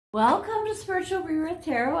Welcome to Spiritual Rebirth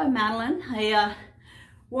Tarot. I'm Madelyn. I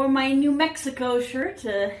wore my New Mexico shirt.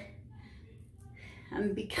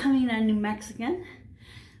 I'm becoming a New Mexican.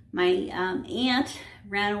 My aunt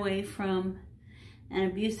ran away from an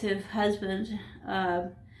abusive husband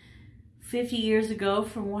 50 years ago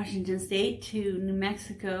from Washington State to New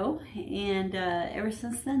Mexico, and ever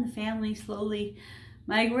since then the family slowly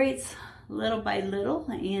migrates little by little,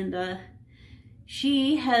 and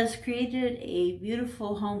she has created a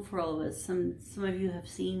beautiful home for all of us. Some of you have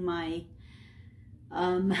seen my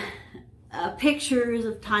pictures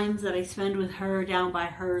of times that I spend with her down by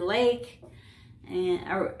her lake and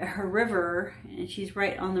her river, and she's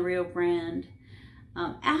right on the Rio Grande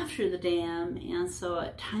after the dam. And so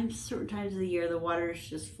at times, certain times of the year, the water is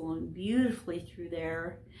just flowing beautifully through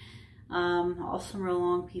there. All summer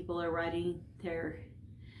long, people are riding their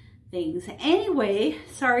things. Anyway,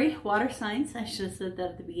 sorry, water signs. I should have said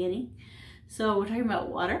that at the beginning. So we're talking about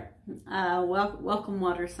water. Welcome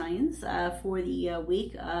water signs for the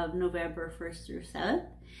week of November 1st through 7th.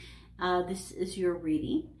 This is your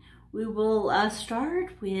reading. We will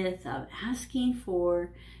start with asking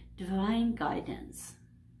for divine guidance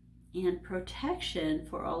and protection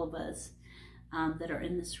for all of us that are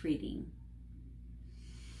in this reading.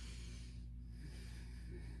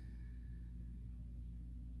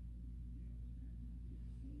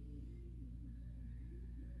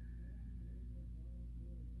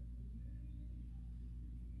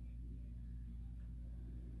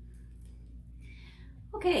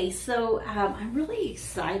 Okay, so I'm really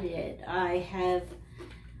excited. I have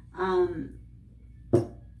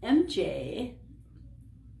MJ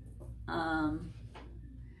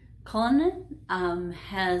Cullinane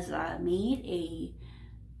has made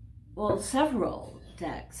several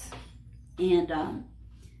decks, and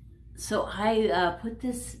so I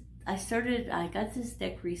I got this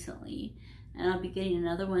deck recently, and I'll be getting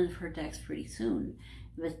another one of her decks pretty soon,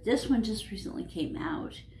 but this one just recently came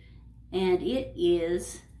out. And it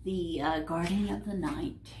is the Guardian of the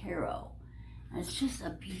Night Tarot. And it's just a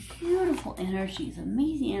beautiful energies,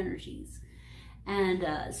 amazing energies.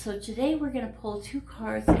 And so today we're going to pull two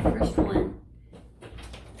cards. The first one.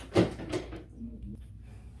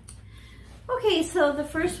 Okay, so the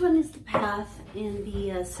first one is the Path, and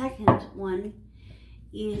the second one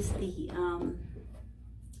is the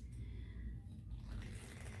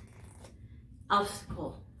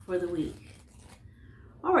Obstacle for the week.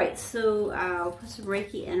 All right, so I'll put some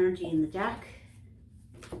Reiki energy in the deck.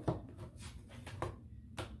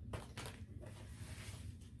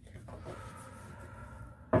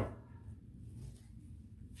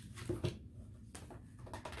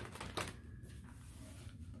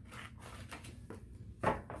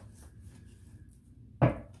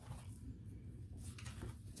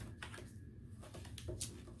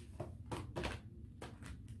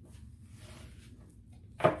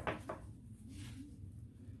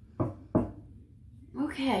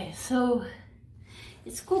 Okay, so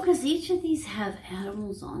it's cool because each of these have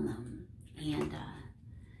animals on them, and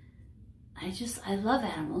I love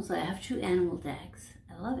animals. I have two animal decks.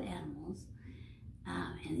 I love animals,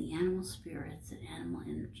 and the animal spirits and animal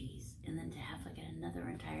energies, and then to have like another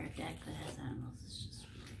entire deck that has animals is just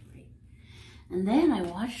really great. And then I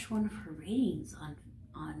watched one of her readings on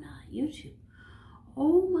YouTube.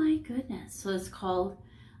 Oh my goodness! So it's called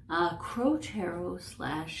Crow Tarot /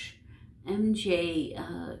 MJ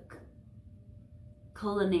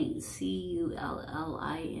Cullinane,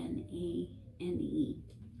 Cullinane.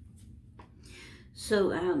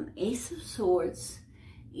 So Ace of Swords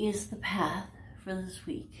is the path for this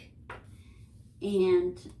week,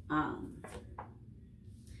 and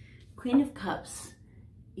Queen of Cups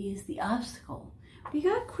is the obstacle. We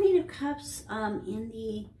got Queen of Cups in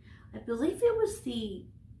the, I believe it was the,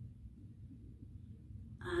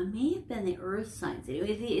 may have been the earth signs. Anyway,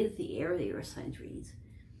 it is the earth signs readings.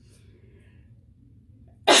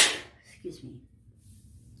 Excuse me.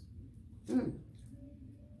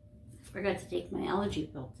 Forgot to take my allergy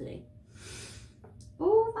pill today.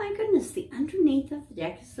 Oh my goodness, the underneath of the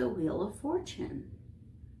deck is the Wheel of Fortune.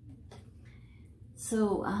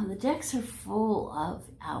 So the decks are full of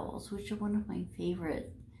owls, which are one of my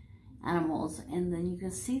favorite animals. And then you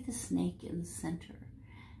can see the snake in the center.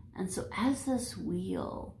 And so as this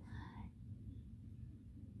wheel,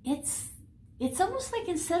 it's almost like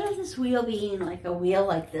instead of this wheel being like a wheel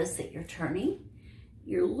like this that you're turning,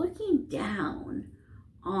 you're looking down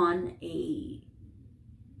on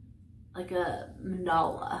like a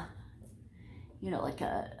mandala, you know, like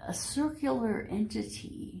a circular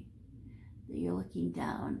entity that you're looking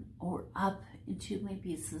down or up into.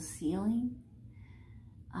 Maybe it's the ceiling.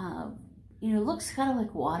 You know, it looks kind of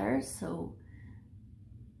like water, so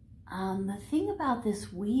the thing about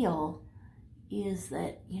this wheel is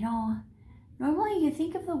that, you know, normally you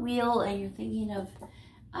think of the wheel and you're thinking of,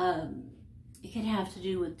 it can have to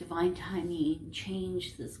do with divine timing,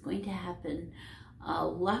 change that's going to happen,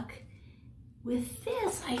 luck. With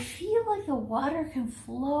this, I feel like the water can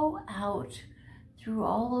flow out through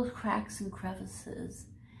all those cracks and crevices,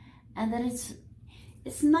 and that it's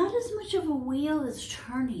not as much of a wheel that's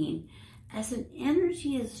turning as an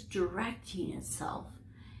energy is directing itself.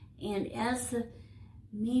 And as the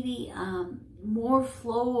maybe more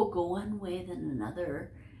flow will go one way than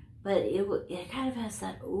another, but it kind of has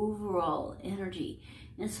that overall energy.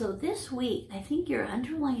 And so this week, I think your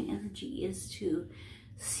underlying energy is to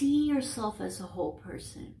see yourself as a whole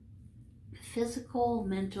person, physical,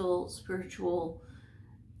 mental, spiritual,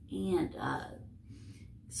 and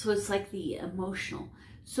so it's like the emotional.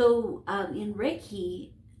 So in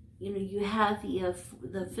Reiki, you know, you have the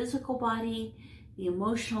physical body, the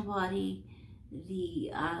emotional body,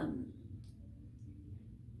 the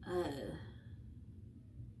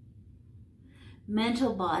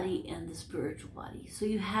mental body, and the spiritual body. So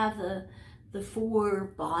you have the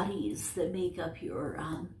four bodies that make up your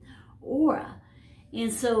aura.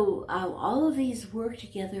 And so all of these work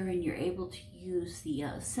together, and you're able to use the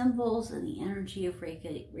symbols and the energy of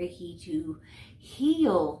Reiki to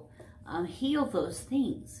heal those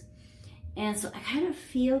things. And so I kind of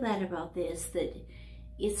feel that about this, that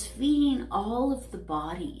it's feeding all of the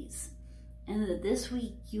bodies, and that this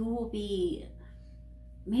week you will be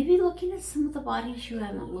maybe looking at some of the bodies you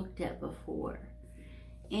haven't looked at before.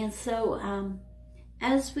 And so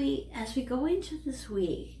as we go into this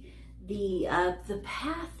week, the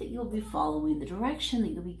path that you'll be following, the direction that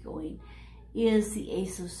you'll be going, is the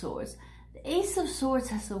Ace of Swords. The Ace of Swords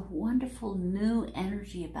has a wonderful new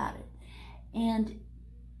energy about it, and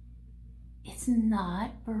it's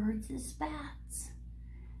not birds, it's bats.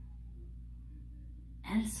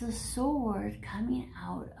 And it's a sword coming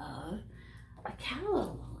out of a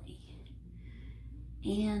calla lily.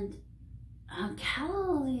 And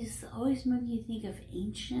calla lilies always make you think of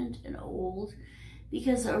ancient and old,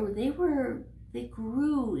 because they grew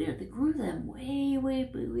them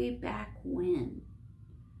way back when.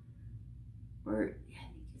 Or I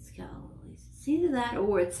think it's calla lilies. It's either that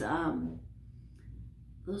or it's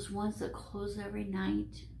those ones that close every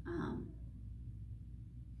night.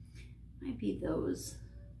 Might be those.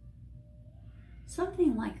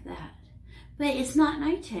 Something like that. But it's not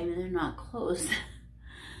nighttime and they're not closed.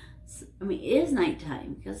 I mean, it is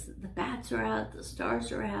nighttime because the bats are out, the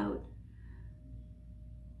stars are out.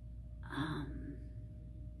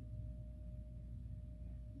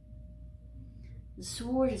 The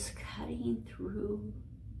sword is cutting through.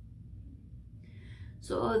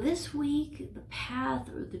 So this week, the path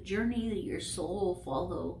or the journey that your soul will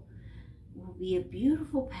follow will be a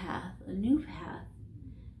beautiful path, a new path.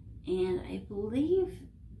 And I believe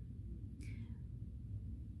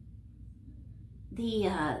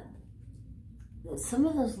some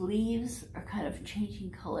of those leaves are kind of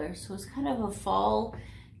changing color. So it's kind of a fall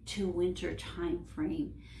to winter time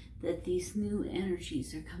frame that these new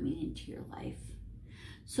energies are coming into your life.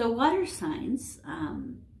 So water signs,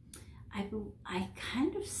 I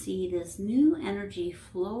kind of see this new energy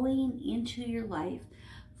flowing into your life,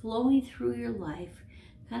 flowing through your life,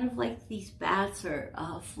 kind of like these bats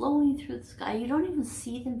are flowing through the sky. You don't even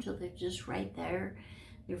see them till they're just right there.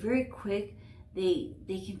 They're very quick. They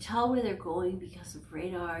can tell where they're going because of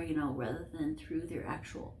radar, you know, rather than through their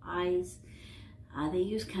actual eyes. They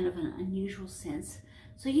use kind of an unusual sense.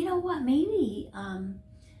 So you know what, maybe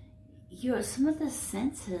some of the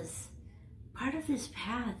senses, part of this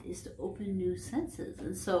path is to open new senses.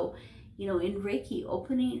 And so, you know, in Reiki,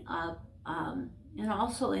 opening up, and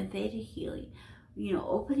also in Theta healing, you know,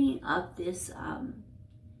 opening up this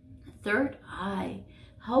third eye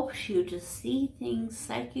helps you to see things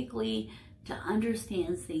psychically, to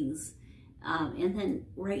understand things. And then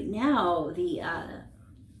right now,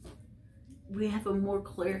 we have a more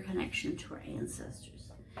clear connection to our ancestors.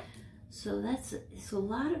 So it's a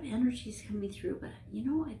lot of energies coming through, but you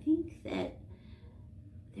know, I think that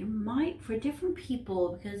there might, for different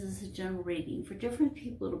people, because it's a general reading, for different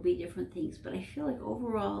people it'll be different things, but I feel like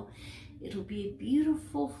overall it'll be a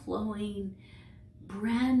beautiful, flowing,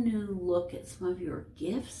 brand new look at some of your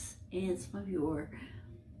gifts and some of your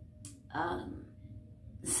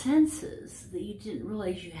senses that you didn't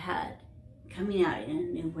realize you had coming out in a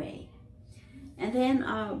new way. And then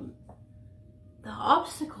the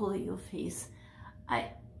obstacle that you'll face,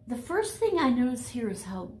 the first thing I notice here is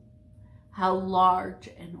how large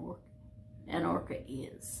an orca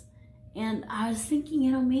is. And I was thinking,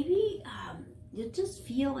 you know, maybe you just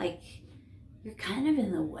feel like you're kind of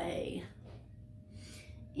in the way,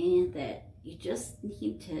 and that you just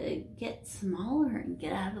need to get smaller and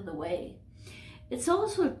get out of the way. It's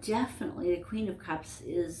also definitely, the Queen of Cups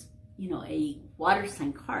is, you know, a water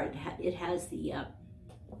sign card. It has the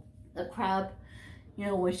crab, you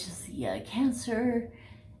know, which is the Cancer,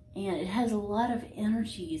 and it has a lot of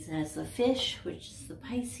energies. It has the fish, which is the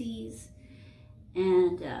Pisces,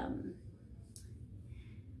 and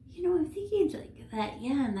you know, I'm thinking like that,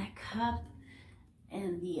 yeah, and that cup,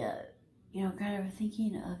 and the you know, kind of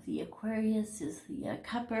thinking of the Aquarius is the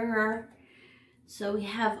cupbearer. So we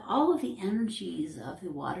have all of the energies of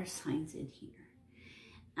the water signs in here.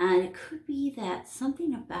 And it could be that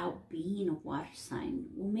something about being a water sign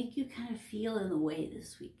will make you kind of feel in the way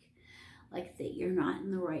this week. Like that you're not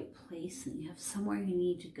in the right place and you have somewhere you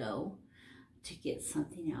need to go to get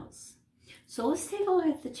something else. So let's take a look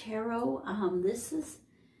at the tarot.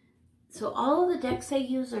 So all of the decks I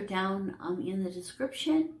use are down in the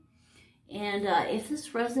description. And if this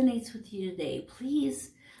resonates with you today,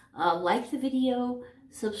 please like the video,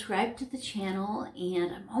 subscribe to the channel,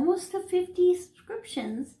 and I'm almost to 50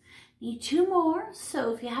 subscriptions. Need 2 more,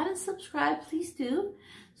 so if you haven't subscribed, please do,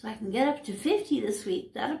 so I can get up to 50 this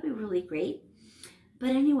week. That'll be really great. But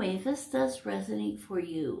anyway, if this does resonate for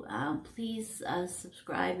you, please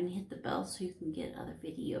subscribe and hit the bell so you can get other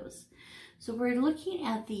videos. So we're looking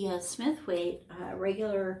at the Smith-Waite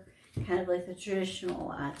regular, kind of like the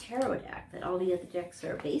traditional tarot deck that all the other decks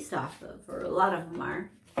are based off of, or a lot of them are.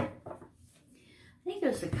 I think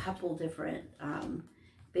there's a couple different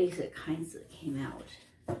basic kinds that came out.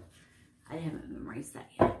 I haven't memorized that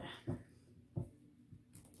yet.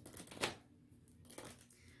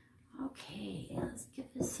 Okay, let's give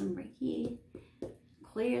this some Reiki.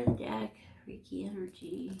 Clear the deck, Reiki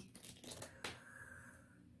energy.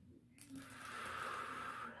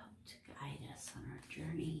 Help to guide us on our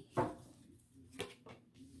journey.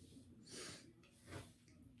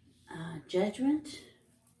 Judgment.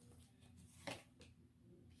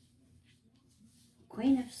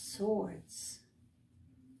 Queen of Swords,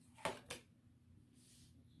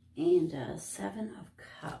 and 7 of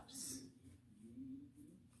Cups.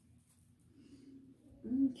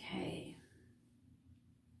 Okay.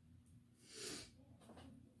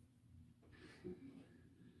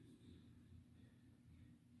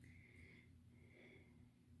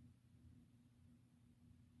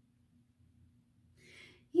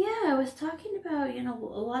 Yeah, I was talking about, you know,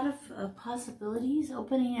 a lot of possibilities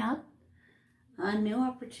opening up. New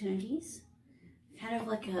opportunities, kind of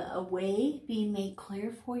like a way being made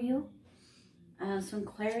clear for you, some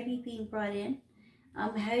clarity being brought in,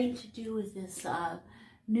 having to do with this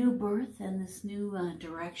new birth and this new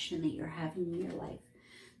direction that you're having in your life.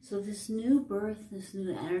 So this new birth, this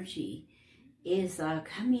new energy is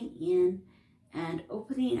coming in and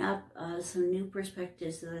opening up some new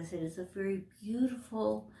perspectives. As I said, it's a very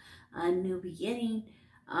beautiful new beginning.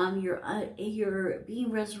 You're being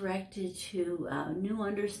resurrected to new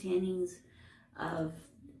understandings of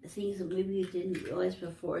things that maybe you didn't realize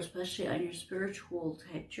before, especially on your spiritual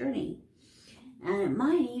type journey. And it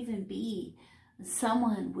might even be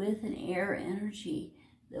someone with an air energy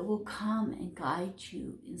that will come and guide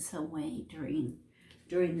you in some way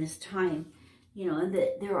during this time. You know, and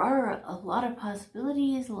that there are a lot of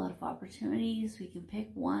possibilities, a lot of opportunities. We can pick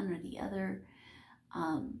one or the other.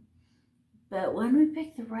 But when we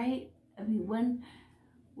pick the right, I mean, when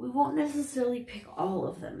we won't necessarily pick all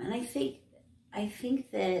of them. And I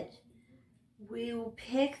think that we will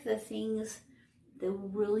pick the things that will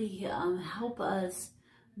really help us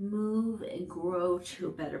move and grow to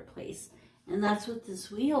a better place. And that's what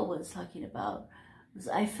this wheel was talking about.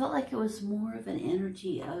 I felt like it was more of an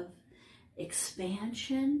energy of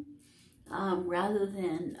expansion rather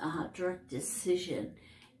than direct decision.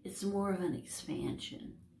 It's more of an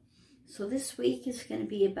expansion. So this week is going to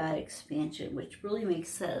be about expansion, which really makes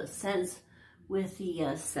sense with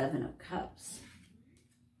the 7 of Cups.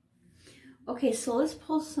 Okay, so let's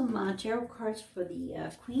pull some tarot cards for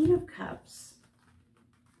the Queen of Cups.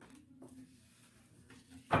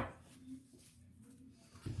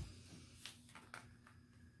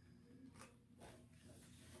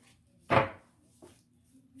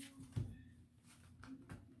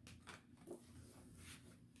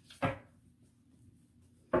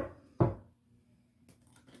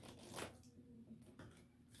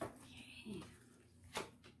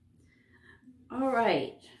 All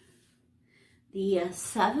right, the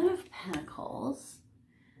 7 of Pentacles,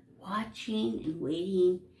 watching and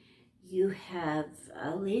waiting. You have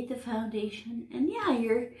laid the foundation, and yeah,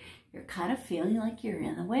 you're kind of feeling like you're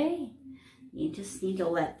in the way. You just need to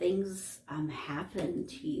let things happen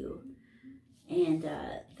to you, and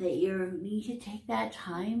that you need to take that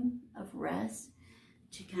time of rest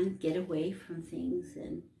to kind of get away from things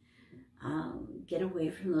and get away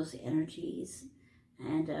from those energies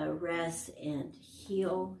and rest and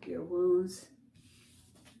heal your wounds.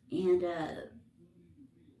 And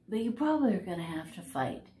but you probably are going to have to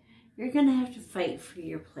fight. You're going to have to fight for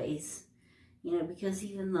your place, you know, because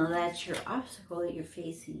even though that's your obstacle that you're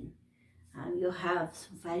facing, you'll have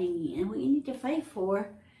some fighting. And what you need to fight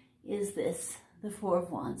for is this, the Four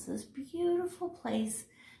of Wands, this beautiful place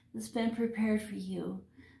that's been prepared for you,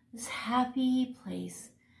 this happy place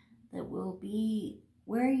that will be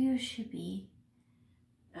where you should be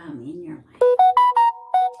in your life.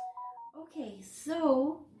 Okay,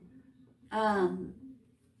 so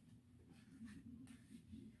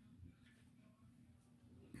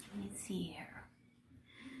let's see here.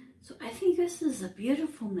 So I think this is a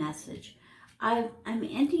beautiful message. I'm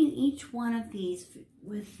ending each one of these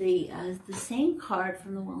with the same card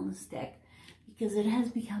from the Wellness deck because it has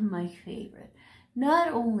become my favorite. Not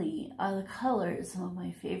only are the colors some of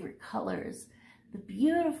my favorite colors, the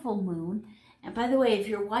beautiful moon, and by the way, if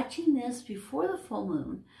you're watching this before the full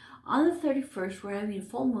moon, on the 31st, we're having a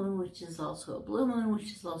full moon, which is also a blue moon,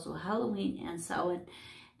 which is also Halloween and Samhain,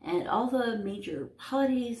 and all the major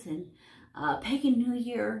holidays and Pagan New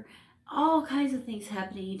Year, all kinds of things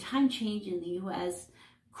happening, time change in the U.S.,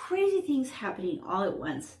 crazy things happening all at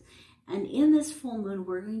once. And in this full moon,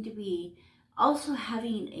 we're going to be also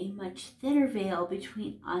having a much thinner veil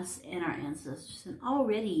between us and our ancestors. And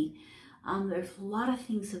already, there's a lot of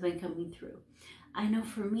things that have been coming through. I know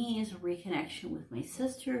for me, as a reconnection with my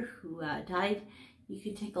sister who died, you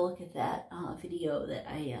can take a look at that video that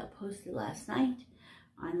I posted last night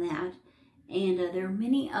on that. And there are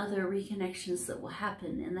many other reconnections that will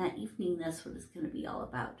happen. And that evening, that's what it's going to be all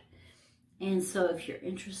about. And so if you're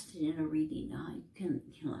interested in a reading, you can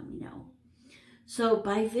let me know. So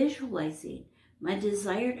by visualizing my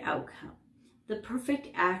desired outcome, the perfect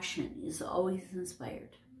action is always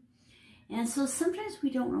inspired. And so sometimes we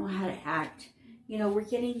don't know how to act. You know, we're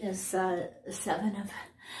getting this seven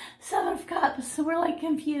of cups, so we're like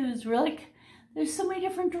confused. We're like, there's so many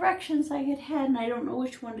different directions I could head, and I don't know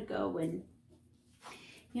which one to go. And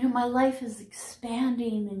you know, my life is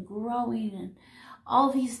expanding and growing, and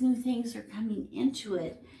all these new things are coming into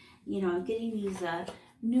it. You know, I'm getting these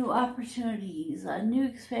new opportunities, new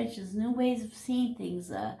expansions, new ways of seeing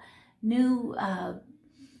things, new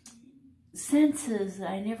senses that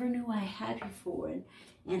I never knew I had before.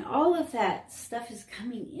 And all of that stuff is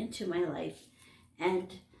coming into my life.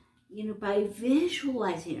 And, you know, by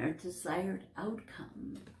visualizing our desired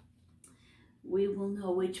outcome, we will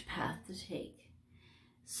know which path to take.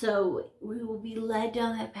 So we will be led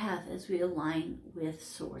down that path as we align with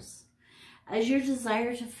Source. As your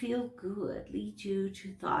desire to feel good leads you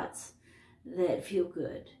to thoughts that feel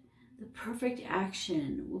good, the perfect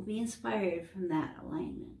action will be inspired from that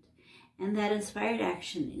alignment. And that inspired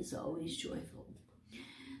action is always joyful.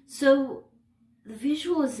 So the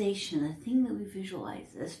visualization, the thing that we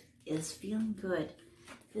visualize is feeling good.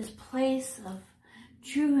 This place of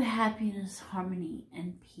true happiness, harmony,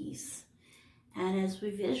 and peace. And as we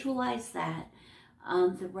visualize that,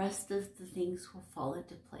 the rest of the things will fall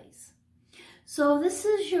into place. So this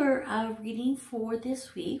is your reading for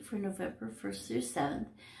this week, for November 1st through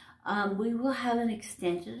 7th. We will have an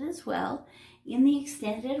extended as well. In the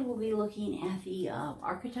extended, we'll be looking at the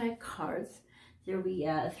archetype cards. There will be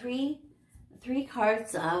three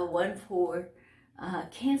cards, one for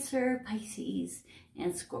Cancer, Pisces,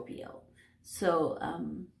 and Scorpio. So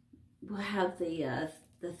we'll have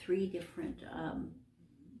the three different,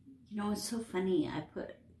 you know, it's so funny. I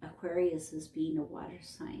put Aquarius as being a water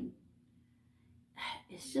sign.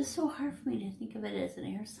 It's just so hard for me to think of it as an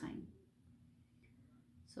air sign.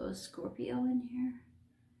 So is Scorpio in here?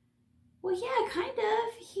 Well, yeah, kind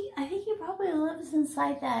of. I think he probably lives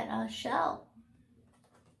inside that shell.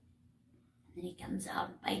 And then he comes out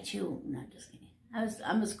and bites you. No, just kidding.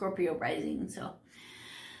 I'm a Scorpio rising, so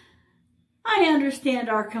I understand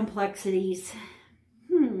our complexities.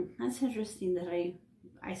 That's interesting that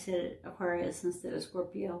I said Aquarius instead of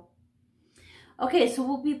Scorpio. Okay, so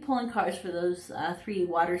we'll be pulling cards for those three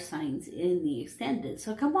water signs in the extended.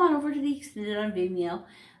 So come on over to the extended on Vimeo.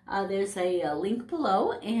 There's a link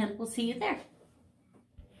below, and we'll see you there.